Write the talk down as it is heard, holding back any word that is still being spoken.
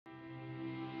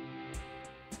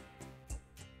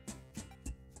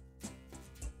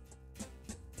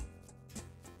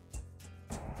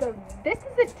So this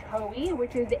is a TowWhee,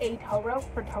 which is a tow rope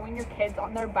for towing your kids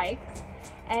on their bikes,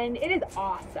 and it is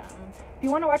awesome. If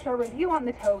you want to watch our review on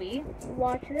the TowWhee,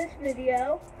 watch this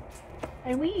video.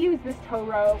 And we use this tow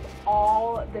rope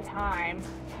all the time.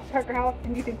 Parker, how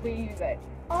often do you think we use it?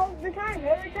 All the time,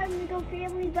 every time we go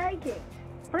family biking.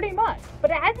 Pretty much.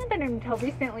 But it hasn't been until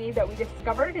recently that we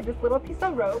discovered this little piece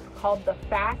of rope called the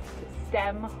Fast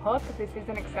Stem Hook. This is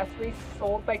an accessory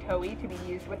sold by TowWhee to be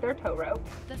used with their tow rope.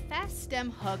 The Fast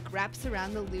Stem Hook wraps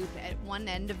around the loop at one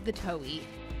end of the TowWhee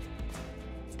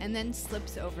and then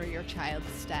slips over your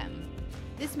child's stem.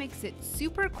 This makes it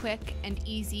super quick and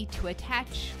easy to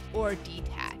attach or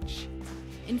detach.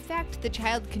 In fact, the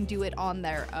child can do it on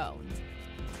their own.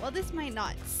 While this might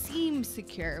not seem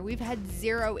secure, we've had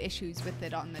zero issues with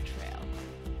it on the trail.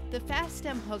 The Fast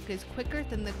Stem Hook is quicker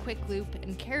than the Quick Loop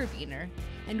and Carabiner,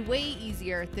 and way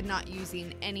easier than not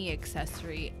using any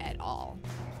accessory at all.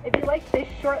 If you liked this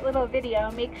short little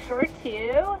video, make sure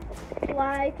to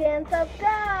like and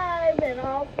subscribe, and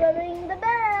also ring the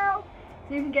bell.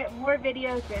 So you can get more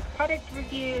videos with product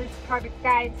reviews, product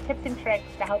guides, tips and tricks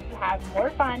to help you have more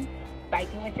fun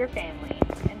biking with your family.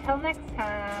 Until next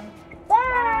time,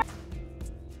 Bye!